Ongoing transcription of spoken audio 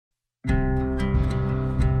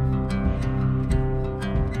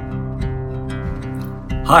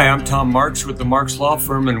Hi, I'm Tom Marks with the Marks Law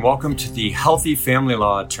Firm, and welcome to the Healthy Family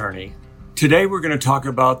Law Attorney. Today we're going to talk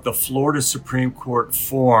about the Florida Supreme Court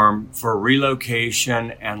form for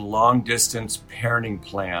relocation and long-distance parenting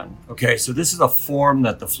plan. Okay, so this is a form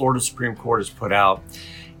that the Florida Supreme Court has put out.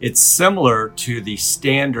 It's similar to the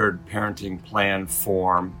standard parenting plan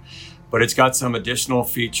form, but it's got some additional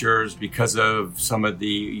features because of some of the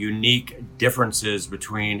unique differences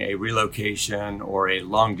between a relocation or a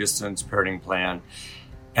long-distance parenting plan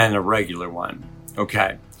and a regular one.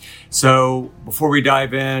 Okay, so before we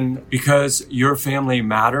dive in, because your family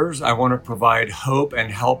matters, I want to provide hope and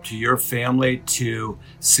help to your family to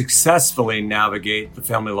successfully navigate the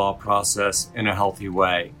family law process in a healthy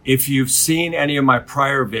way. If you've seen any of my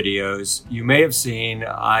prior videos, you may have seen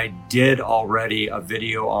I did already a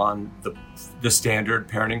video on the standard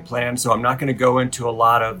parenting plan. So I'm not going to go into a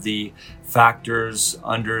lot of the factors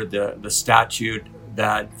under the statute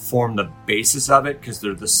that form the basis of it, because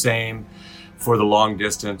they're the same for the long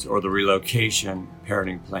distance or the relocation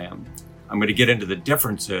parenting plan. I'm going to get into the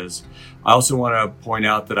differences. I also want to point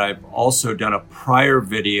out that I've also done a prior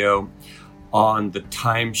video on the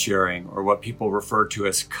time sharing, or what people refer to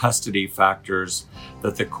as custody factors,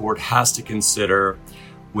 that the court has to consider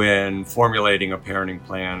when formulating a parenting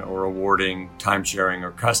plan or awarding time sharing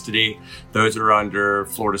or custody. Those are under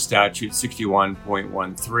Florida Statute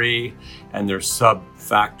 61.13, and there's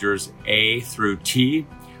sub-factors A through T.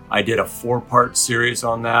 I did a 4-part series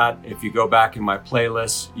on that. If you go back in my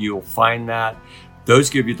playlist, you'll find that. Those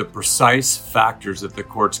give you the precise factors that the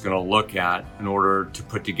court's going to look at in order to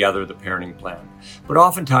put together the parenting plan. But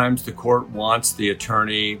oftentimes the court wants the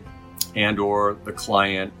attorney and or the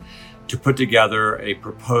client to put together a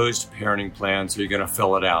proposed parenting plan, so you're going to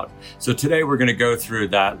fill it out. So today we're going to go through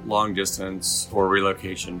that long distance or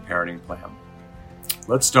relocation parenting plan.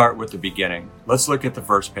 Let's start with the beginning. Let's look at the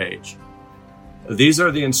first page. These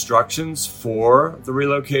are the instructions for the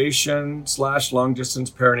relocation / long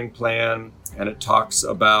distance parenting plan, and it talks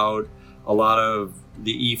about a lot of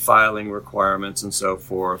the e-filing requirements and so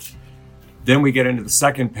forth. Then we get into the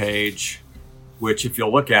second page, which if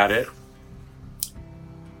you'll look at it,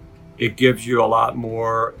 it gives you a lot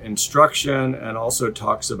more instruction and also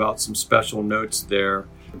talks about some special notes there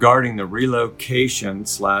regarding the relocation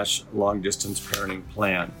 / long distance parenting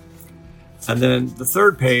plan. And then the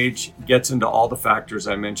third page gets into all the factors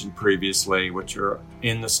I mentioned previously, which are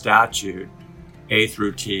in the statute, A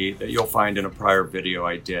through T, that you'll find in a prior video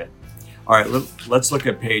I did. All right, let's look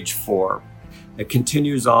at page 4. It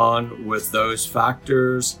continues on with those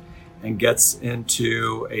factors and gets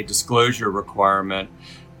into a disclosure requirement.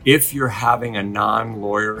 If you're having a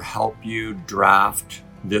non-lawyer help you draft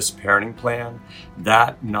this parenting plan,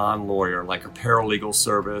 that non-lawyer, like a paralegal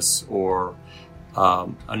service or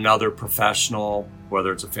another professional,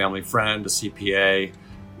 whether it's a family friend, a CPA,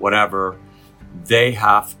 whatever, they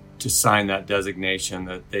have to sign that designation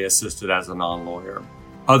that they assisted as a non-lawyer.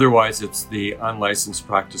 Otherwise, it's the unlicensed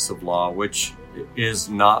practice of law, which is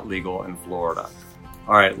not legal in Florida.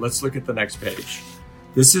 All right, let's look at the next page.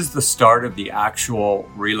 This is the start of the actual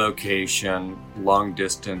relocation long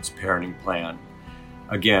distance parenting plan.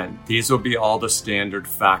 Again, these will be all the standard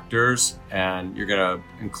factors, and you're going to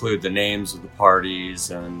include the names of the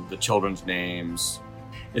parties and the children's names.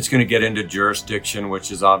 It's going to get into jurisdiction,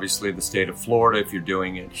 which is obviously the state of Florida if you're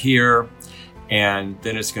doing it here. And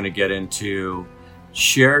then it's going to get into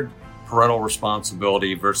shared parental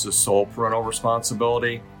responsibility versus sole parental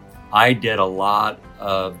responsibility. I did a lot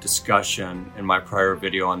of discussion in my prior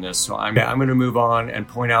video on this, so I'm going to move on and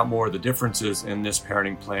point out more of the differences in this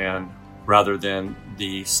parenting plan rather than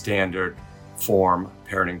the standard form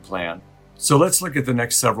parenting plan. So let's look at the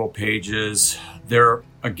next several pages. They're,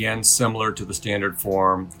 again, similar to the standard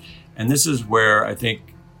form, and this is where I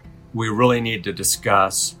think we really need to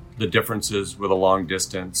discuss the differences with a long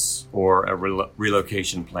distance or a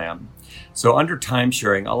relocation plan. So under time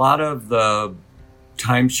sharing, a lot of the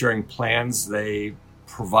time sharing plans they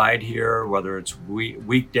provide here, whether it's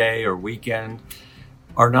weekday or weekend,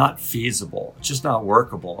 are not feasible. It's just not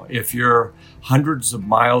workable. If you're hundreds of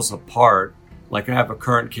miles apart, like I have a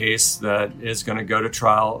current case that is going to go to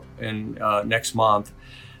trial in next month,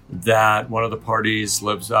 that one of the parties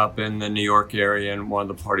lives up in the New York area and one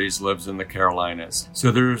of the parties lives in the Carolinas.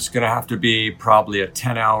 So there's going to have to be probably a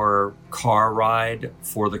 10-hour car ride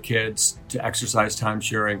for the kids to exercise time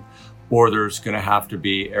sharing, or there's going to have to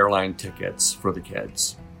be airline tickets for the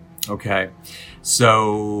kids. Okay,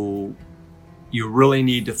 so you really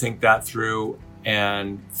need to think that through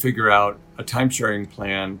and figure out a time sharing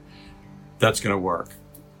plan that's going to work.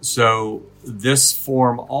 So this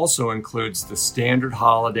form also includes the standard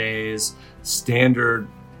holidays, standard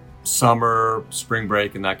summer, spring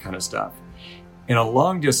break, and that kind of stuff. In a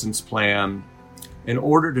long distance plan, in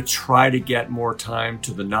order to try to get more time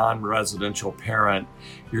to the non-residential parent,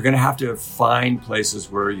 you're going to have to find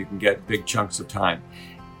places where you can get big chunks of time.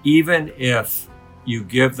 Even if you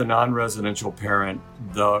give the non-residential parent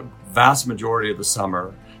the vast majority of the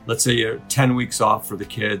summer, let's say you're 10 weeks off for the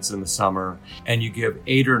kids in the summer, and you give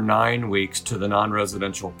 8 or 9 weeks to the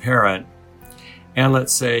non-residential parent, and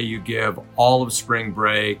let's say you give all of spring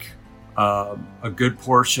break, a good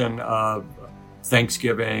portion of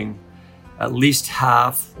Thanksgiving, at least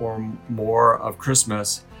half or more of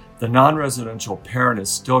Christmas, the non-residential parent is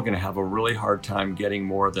still going to have a really hard time getting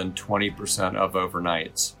more than 20% of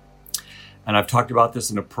overnights. And I've talked about this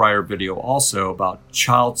in a prior video also about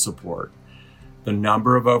child support. The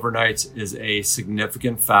number of overnights is a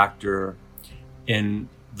significant factor in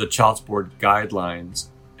the child support guidelines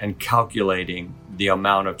and calculating the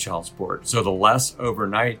amount of child support. So the less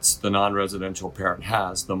overnights the non-residential parent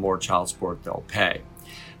has, the more child support they'll pay.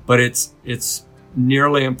 But it's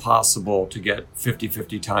nearly impossible to get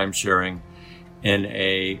 50-50 time sharing in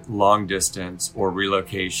a long distance or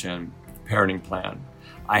relocation parenting plan.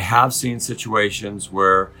 I have seen situations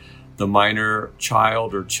where the minor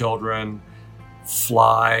child or children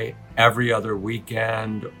fly every other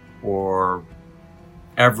weekend or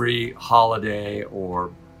every holiday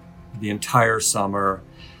or the entire summer.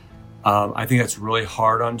 I think that's really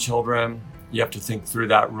hard on children. You have to think through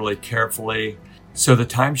that really carefully. So the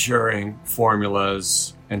time sharing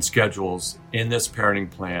formulas and schedules in this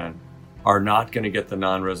parenting plan are not going to get the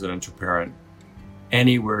non-residential parent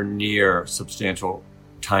anywhere near substantial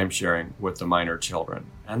time sharing with the minor children.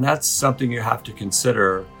 And that's something you have to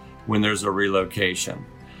consider when there's a relocation.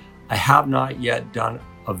 I have not yet done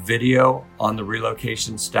a video on the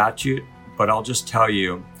relocation statute, but I'll just tell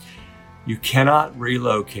you, you cannot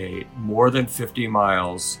relocate more than 50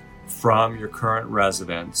 miles from your current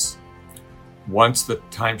residence once the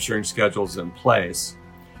time sharing schedule is in place,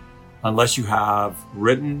 unless you have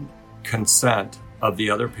written consent of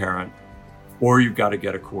the other parent, or you've got to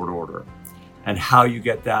get a court order. And how you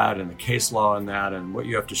get that and the case law on that and what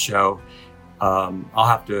you have to show, I'll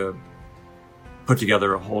have to put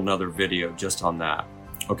together a whole nother video just on that.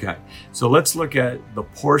 Okay, so let's look at the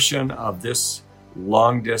portion of this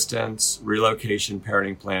long distance relocation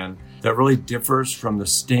parenting plan that really differs from the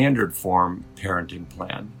standard form parenting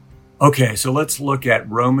plan. Okay, so let's look at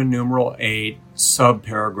Roman numeral 8,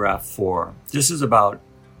 subparagraph 4. This is about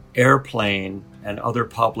airplane and other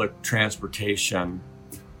public transportation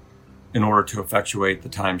in order to effectuate the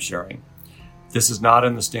time sharing. This is not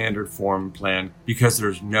in the standard form plan because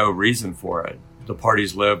there's no reason for it. The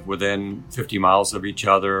parties live within 50 miles of each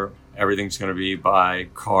other. Everything's going to be by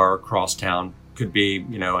car across town. Could be,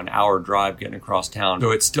 an hour drive getting across town. So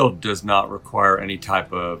it still does not require any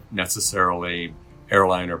type of necessarily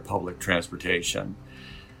airline or public transportation.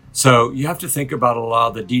 So you have to think about a lot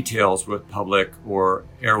of the details with public or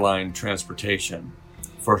airline transportation.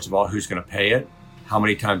 First of all, who's going to pay it? How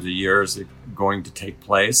many times a year is it going to take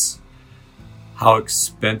place? How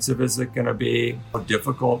expensive is it going to be? How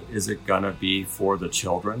difficult is it going to be for the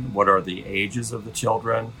children? What are the ages of the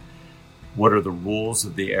children? What are the rules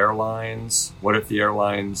of the airlines? What if the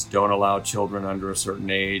airlines don't allow children under a certain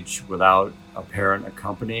age without a parent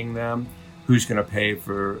accompanying them? Who's going to pay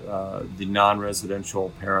for the non-residential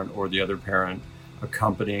parent or the other parent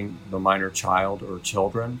accompanying the minor child or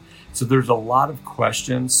children? So there's a lot of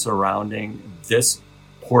questions surrounding this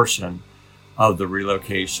portion of the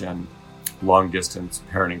relocation long distance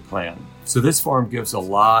parenting plan. So this form gives a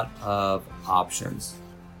lot of options.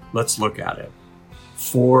 Let's look at it.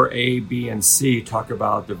 4A, B, and C talk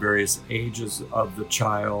about the various ages of the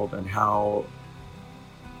child and how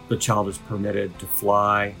the child is permitted to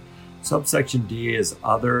fly. Subsection D is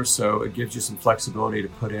other, so it gives you some flexibility to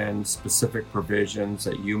put in specific provisions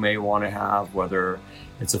that you may want to have, whether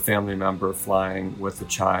it's a family member flying with the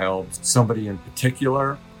child, somebody in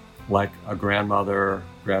particular, like a grandmother,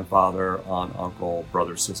 grandfather, aunt, uncle,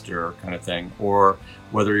 brother, sister kind of thing, or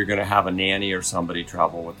whether you're going to have a nanny or somebody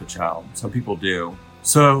travel with the child. Some people do.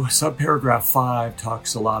 So subparagraph 5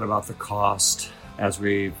 talks a lot about the cost, as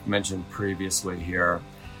we've mentioned previously here.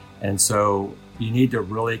 And so you need to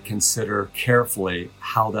really consider carefully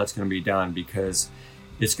how that's going to be done, because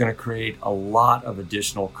it's going to create a lot of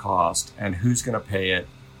additional cost. And who's going to pay it?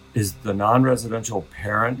 Is the non-residential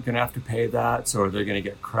parent going to have to pay that? So are they going to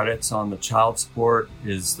get credits on the child support?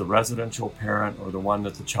 Is the residential parent, or the one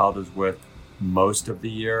that the child is with most of the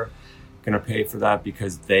year, going to pay for that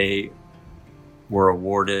because they were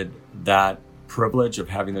awarded that privilege of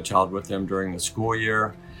having the child with them during the school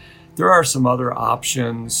year? There are some other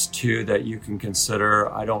options too that you can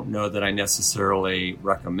consider. I don't know that I necessarily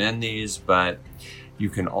recommend these, but you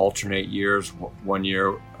can alternate years. One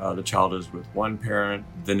year the child is with one parent,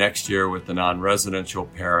 the next year with the non-residential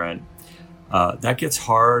parent. That gets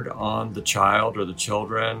hard on the child or the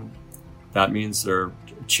children. That means they're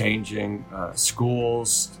changing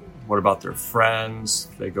schools. What about their friends?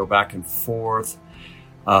 They go back and forth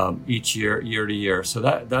each year to year. So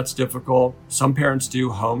that's difficult. Some parents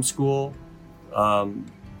do homeschool.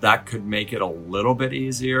 That could make it a little bit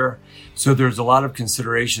easier. So there's a lot of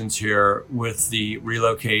considerations here with the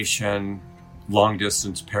relocation long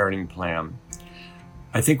distance parenting plan.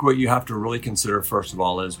 I think what you have to really consider first of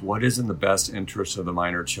all is what is in the best interest of the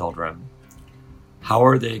minor children. How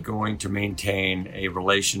are they going to maintain a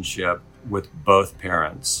relationship with both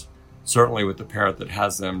parents? Certainly with the parent that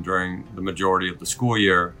has them during the majority of the school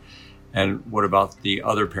year. And what about the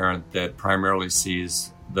other parent that primarily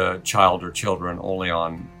sees the child or children only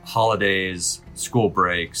on holidays, school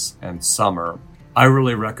breaks, and summer? I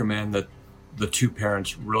really recommend that the two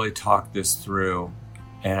parents really talk this through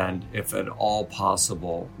and, if at all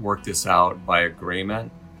possible, work this out by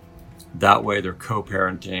agreement. That way they're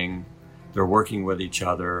co-parenting, they're working with each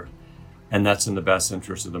other, and that's in the best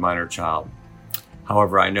interest of the minor child.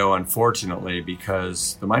 However, I know, unfortunately,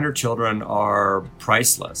 because the minor children are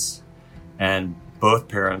priceless and both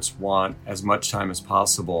parents want as much time as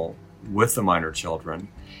possible with the minor children.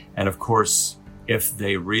 And of course, if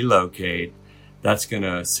they relocate, that's going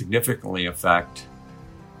to significantly affect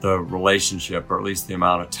the relationship, or at least the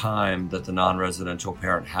amount of time that the non-residential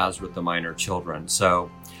parent has with the minor children. So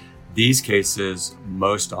these cases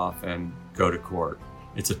most often go to court.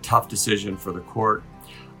 It's a tough decision for the court.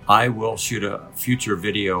 I will shoot a future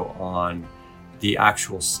video on the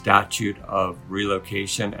actual statute of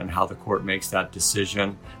relocation and how the court makes that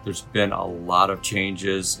decision. There's been a lot of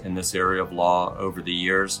changes in this area of law over the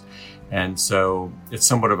years, and so it's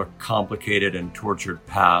somewhat of a complicated and tortured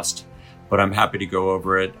past, but I'm happy to go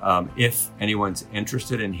over it. If anyone's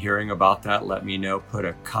interested in hearing about that, let me know. Put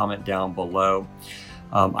a comment down below.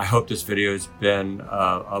 I hope this video has been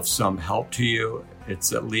of some help to you.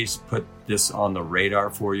 It's at least put this on the radar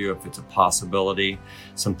for you if it's a possibility,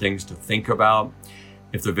 some things to think about.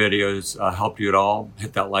 If the videos helped you at all,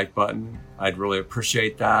 hit that like button. I'd really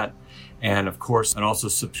appreciate that. And of course, and also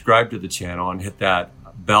subscribe to the channel and hit that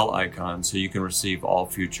bell icon so you can receive all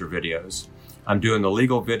future videos. I'm doing the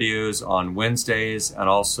legal videos on Wednesdays and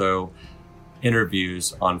also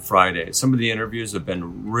interviews on Fridays. Some of the interviews have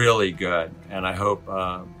been really good, and I hope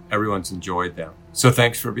everyone's enjoyed them. So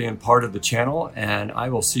thanks for being part of the channel, and I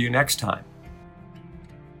will see you next time.